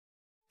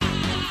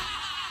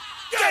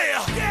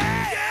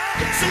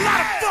It's a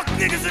lot of fuck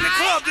niggas in the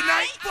club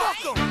tonight. Fuck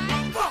them.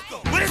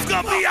 But it's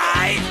gonna be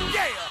alright.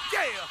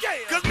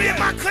 Cause me and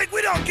my clique,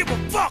 we don't give a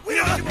fuck. We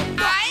don't give a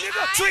fuck,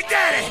 nigga. Trick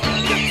Daddy.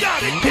 Look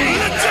John.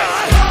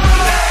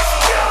 Let's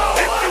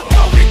go. If you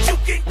know that you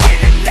can get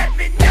it, let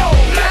me know.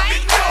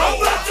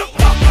 I'm about to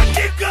fuck a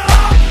nigga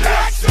up.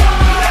 Let's go.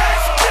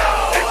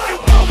 If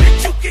you know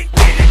that you can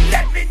get it,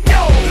 let me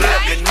know.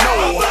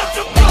 I'm about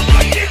to fuck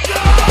a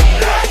nigga up.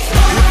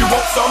 If you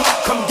want some,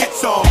 come get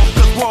some.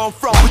 Cause where I'm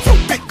from, we so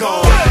big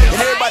gun. And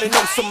everybody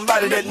knows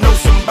somebody that knows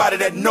somebody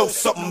that knows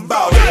something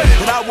about it.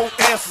 And I want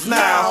answers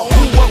now.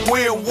 Who, what,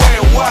 where,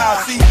 and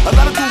why? See, a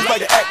lot of dudes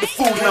like to act the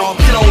fool now.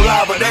 Get on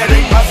live, but that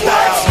ain't my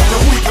style. Now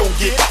who he gon'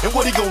 get and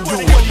what he gon' do?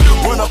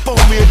 Run up on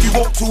me if you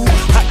want to.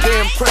 Hot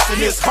damn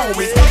pressing his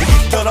homies. And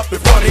he's done up in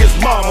front of his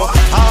mama.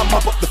 I'll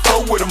mop up the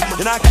floor with him.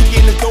 And I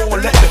kick in the door and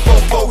let the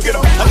fofo get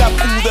him. I got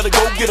fools that'll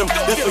go get him.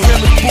 This for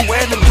him and Boo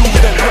and the dudes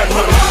that run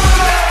with him.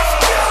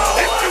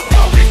 If you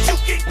know that you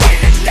can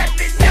get it, let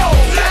me know.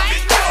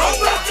 I'm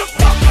about to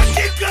fuck a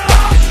nigga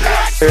up.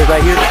 There's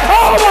right here. Oh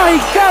my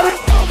God! If you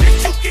know that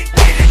you can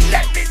get it,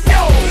 let me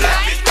know.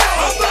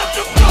 I'm about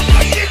to fuck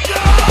a nigga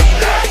up.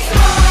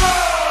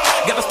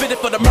 Gotta spit it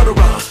for the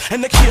murderers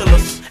and the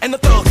killers and the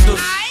thugsters.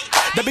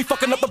 They be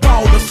fucking up the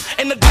ballers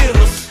and the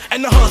dealers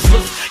and the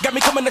hustlers. Got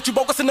me coming at you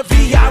bogus in the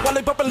VI while they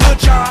bumping Lil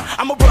John.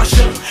 I'm a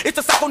Russia. It's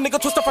a psycho nigga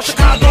twister from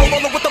Chicago,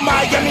 rolling with the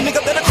Miami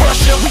nigga that'll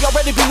crush ya. We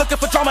already be looking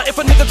for drama. If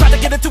a nigga try to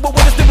get into it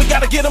with us, then we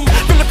gotta get him.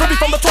 Feeling free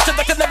from the torture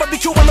that can never be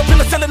cured. No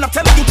penicillin, I'm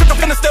telling you, trick,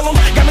 I'm finna steal him.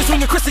 Got me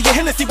swinging Chrissy and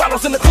Hennessy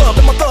bottles in the club,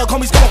 and my thug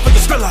homies going for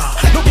your skrilla.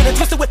 Don't get it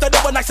twisted with that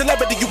overnight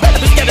celebrity. You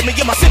better be scared of me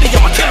in my city,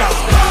 I'm a killer.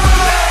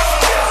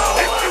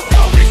 If you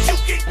know that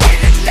you can get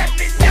it, let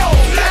me know.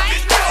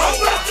 I'm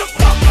about to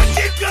fuck a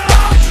nigga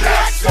up.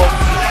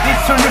 These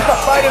two used to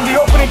fight in the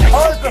opening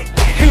cards of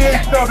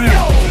THW.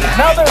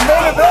 Now they're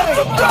main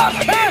eventing. I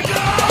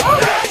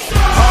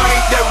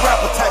ain't that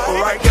rapper type of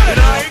right, and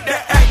I ain't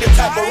that acting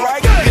type of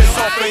right. This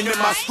off ain't in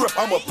my script,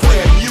 I'm a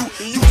player. You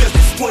just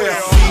a square.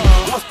 See,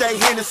 once that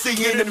Hennessy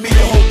into me,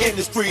 the whole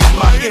industry's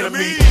my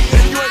enemy.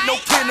 And you ain't no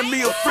kin to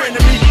me or friend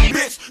to me,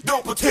 bitch.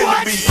 Don't pretend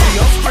to be. See,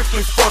 I'm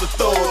strictly for the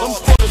thugs. I'm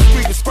for the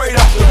street and straight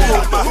out the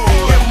hood. My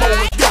MO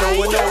is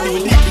ghetto, and